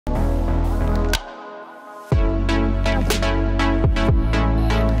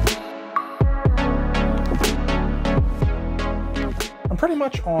pretty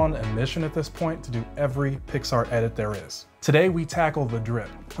much on a mission at this point to do every Picsart edit there is. Today we tackle the drip.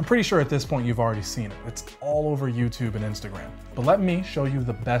 I'm pretty sure at this point you've already seen it. It's all over YouTube and Instagram. But let me show you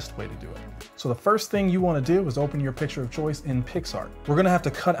the best way to do it. So the first thing you want to do is open your picture of choice in Picsart. We're going to have to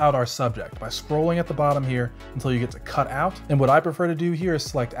cut out our subject by scrolling at the bottom here until you get to cut out. And what I prefer to do here is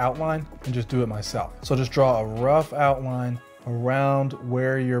select outline and just do it myself. So just draw a rough outline around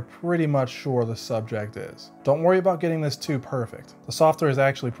where you're pretty much sure the subject is. Don't worry about getting this too perfect. The software is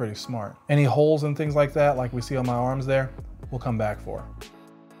actually pretty smart. Any holes and things like that, like we see on my arms there, we'll come back for.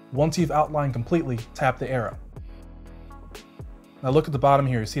 Once you've outlined completely, tap the arrow. Now look at the bottom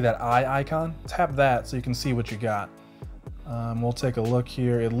here, you see that eye icon? Tap that so you can see what you got. We'll take a look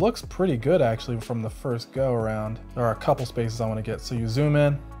here. It looks pretty good actually from the first go around. There are a couple spaces I want to get, so you zoom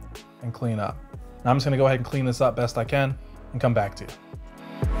in and clean up. Now I'm just going to go ahead and clean this up best I can and come back to you.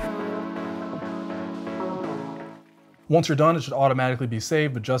 Once you're done, it should automatically be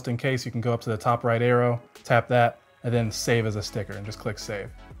saved, but just in case, you can go up to the top right arrow, tap that, and then save as a sticker and just click save.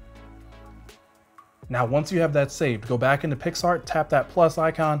 Now, once you have that saved, go back into Picsart, tap that plus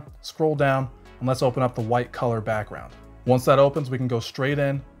icon, scroll down, and let's open up the white color background. Once that opens, we can go straight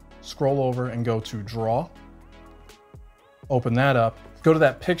in, scroll over and go to draw. Open that up, go to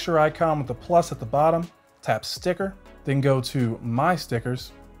that picture icon with the plus at the bottom, tap sticker, then go to my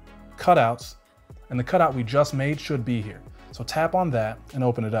stickers, cutouts, and the cutout we just made should be here. So tap on that and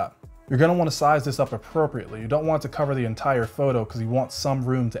open it up. You're gonna wanna size this up appropriately. You don't want it to cover the entire photo because you want some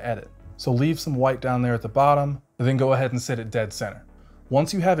room to edit. So leave some white down there at the bottom, and then go ahead and sit it dead center.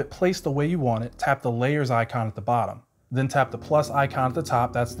 Once you have it placed the way you want it, tap the layers icon at the bottom. Then tap the plus icon at the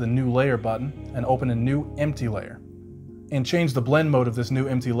top, that's the new layer button, and open a new empty layer. And change the blend mode of this new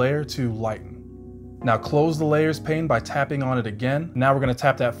empty layer to lighten. Now close the layers pane by tapping on it again. Now we're gonna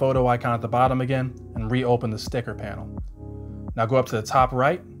tap that photo icon at the bottom again and reopen the sticker panel. Now go up to the top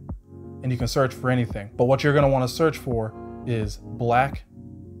right and you can search for anything. But what you're gonna wanna search for is black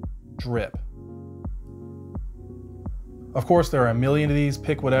drip. Of course, there are a million of these.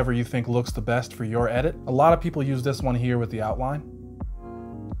 Pick whatever you think looks the best for your edit. A lot of people use this one here with the outline.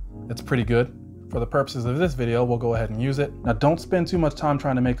 It's pretty good. For the purposes of this video, we'll go ahead and use it. Now don't spend too much time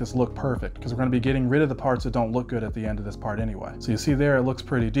trying to make this look perfect because we're going to be getting rid of the parts that don't look good at the end of this part anyway. So you see there, it looks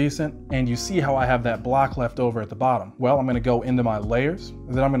pretty decent. And you see how I have that block left over at the bottom. Well, I'm going to go into my layers,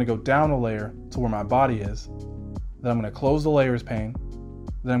 and then I'm going to go down a layer to where my body is. Then I'm going to close the layers pane.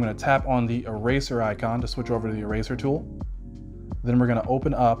 Then I'm going to tap on the eraser icon to switch over to the eraser tool. Then we're going to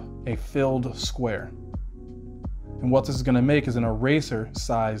open up a filled square. And what this is going to make is an eraser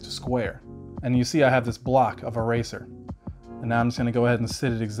sized square. And you see I have this block of eraser. And now I'm just gonna go ahead and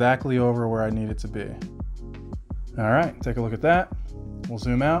sit it exactly over where I need it to be. All right, take a look at that. We'll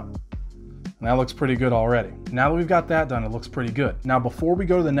zoom out. And that looks pretty good already. Now that we've got that done, it looks pretty good. Now before we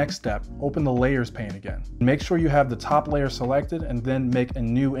go to the next step, open the layers pane again. Make sure you have the top layer selected and then make a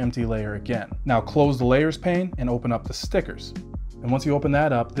new empty layer again. Now close the layers pane and open up the stickers. And once you open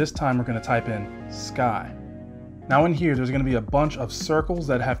that up, this time we're gonna type in sky. Now in here, there's gonna be a bunch of circles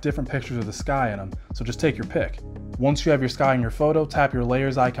that have different pictures of the sky in them, so just take your pick. Once you have your sky in your photo, tap your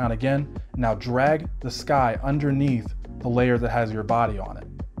layers icon again, and now drag the sky underneath the layer that has your body on it.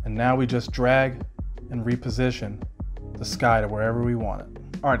 And now we just drag and reposition the sky to wherever we want it.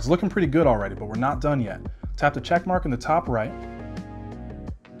 All right, it's looking pretty good already, but we're not done yet. Tap the check mark in the top right,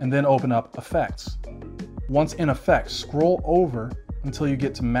 and then open up Effects. Once in Effects, scroll over until you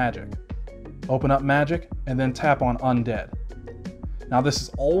get to Magic. Open up Magic and then tap on Undead. Now this is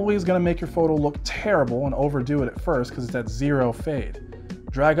always going to make your photo look terrible and overdo it at first because it's at 0 fade.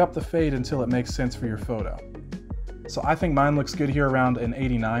 Drag up the fade until it makes sense for your photo. So I think mine looks good here around an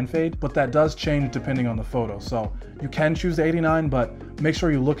 89 fade, but that does change depending on the photo. So you can choose 89, but make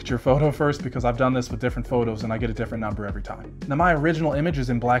sure you look at your photo first because I've done this with different photos and I get a different number every time. Now my original image is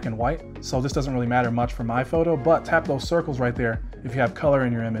in black and white, so this doesn't really matter much for my photo, but tap those circles right there if you have color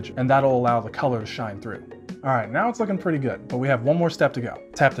in your image, and that'll allow the color to shine through. All right, now it's looking pretty good, but we have one more step to go.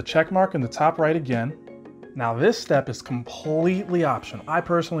 Tap the check mark in the top right again. Now this step is completely optional. I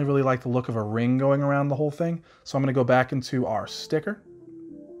personally really like the look of a ring going around the whole thing, so I'm gonna go back into our sticker,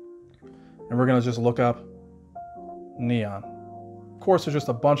 and we're gonna just look up neon. Of course, there's just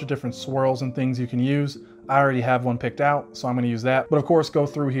a bunch of different swirls and things you can use. I already have one picked out, so I'm gonna use that. But of course, go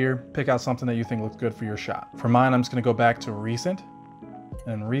through here, pick out something that you think looks good for your shot. For mine, I'm just gonna go back to recent,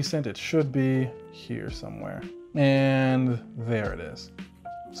 and recent, it should be here somewhere. And there it is.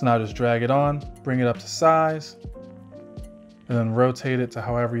 So now just drag it on, bring it up to size, and then rotate it to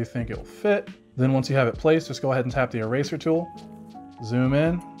however you think it'll fit. Then once you have it placed, just go ahead and tap the eraser tool, zoom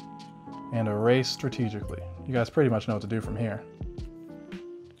in, and erase strategically. You guys pretty much know what to do from here.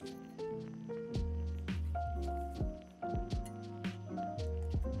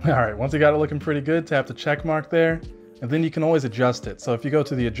 All right, once you got it looking pretty good, tap the check mark there, and then you can always adjust it. So if you go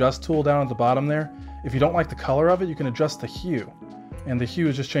to the adjust tool down at the bottom there, if you don't like the color of it, you can adjust the hue. And the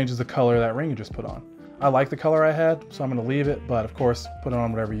hue just changes the color of that ring you just put on. I like the color I had, so I'm gonna leave it, but of course, put it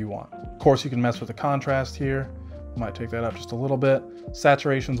on whatever you want. Of course, you can mess with the contrast here. Might take that up just a little bit.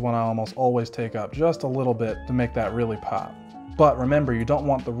 Saturation's one I almost always take up just a little bit to make that really pop. But remember, you don't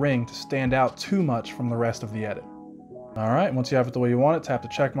want the ring to stand out too much from the rest of the edit. All right, once you have it the way you want it, tap the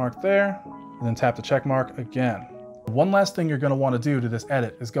check mark there, and then tap the check mark again. One last thing you're gonna wanna do to this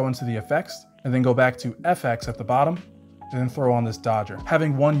edit is go into the effects, and then go back to FX at the bottom, and then throw on this dodger.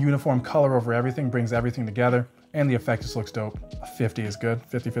 Having one uniform color over everything brings everything together, and the effect just looks dope. A 50 is good,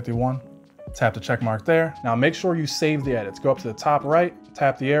 50, 51. Tap the check mark there. Now make sure you save the edits. Go up to the top right,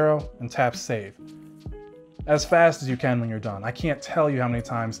 tap the arrow, and tap save. As fast as you can when you're done. I can't tell you how many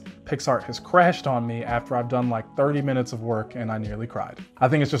times Picsart has crashed on me after I've done like 30 minutes of work and I nearly cried. I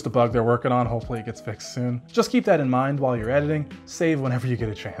think it's just a bug they're working on. Hopefully it gets fixed soon. Just keep that in mind while you're editing. Save whenever you get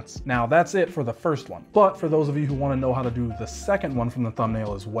a chance. Now that's it for the first one. But for those of you who want to know how to do the second one from the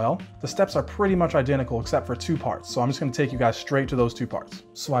thumbnail as well, the steps are pretty much identical except for 2 parts. So I'm just going to take you guys straight to those 2 parts.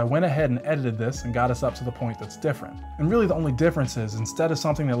 So I went ahead and edited this and got us up to the point that's different. And really the only difference is instead of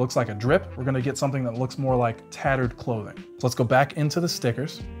something that looks like a drip, we're going to get something that looks more like tattered clothing. So let's go back into the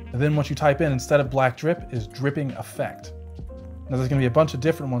stickers. And then what you type in instead of black drip is dripping effect. Now there's gonna be a bunch of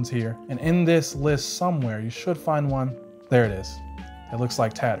different ones here. And in this list somewhere, you should find one. There it is. It looks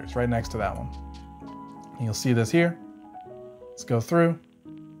like tatters right next to that one. And you'll see this here. Let's go through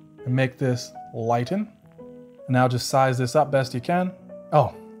and make this lighten. And now just size this up best you can.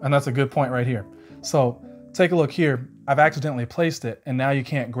 Oh, and that's a good point right here. So take a look here. I've accidentally placed it and now you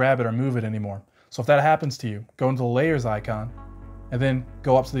can't grab it or move it anymore. So if that happens to you, go into the layers icon and then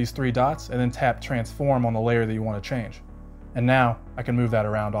go up to these 3 dots and then tap transform on the layer that you want to change. And now I can move that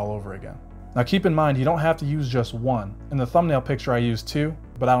around all over again. Now keep in mind, you don't have to use just one. In the thumbnail picture I used 2,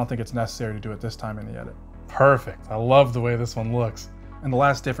 but I don't think it's necessary to do it this time in the edit. Perfect, I love the way this one looks. And the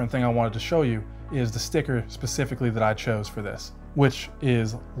last different thing I wanted to show you is the sticker specifically that I chose for this, which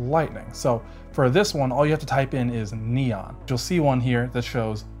is lightning. So for this one, all you have to type in is neon. You'll see one here that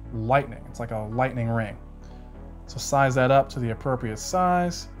shows lightning. It's like a lightning ring. So size that up to the appropriate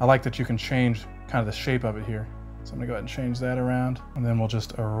size. I like that you can change kind of the shape of it here. So I'm gonna go ahead and change that around and then we'll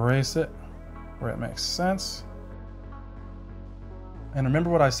just erase it where it makes sense. And remember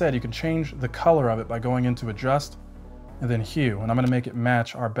what I said, you can change the color of it by going into adjust and then hue. And I'm gonna make it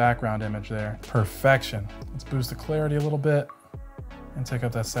match our background image there. Perfection. Let's boost the clarity a little bit and take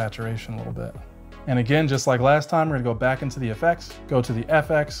up that saturation a little bit. And again, just like last time, we're gonna go back into the effects, go to the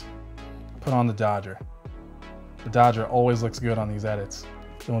FX, put on the dodger. The dodger always looks good on these edits.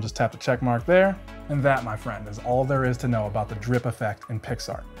 Then we'll just tap the check mark there. And that, my friend, is all there is to know about the drip effect in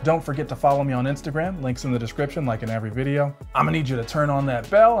Picsart. Don't forget to follow me on Instagram, links in the description like in every video. I'm gonna need you to turn on that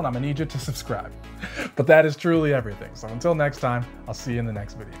bell and I'm gonna need you to subscribe. But that is truly everything. So until next time, I'll see you in the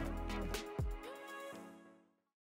next video.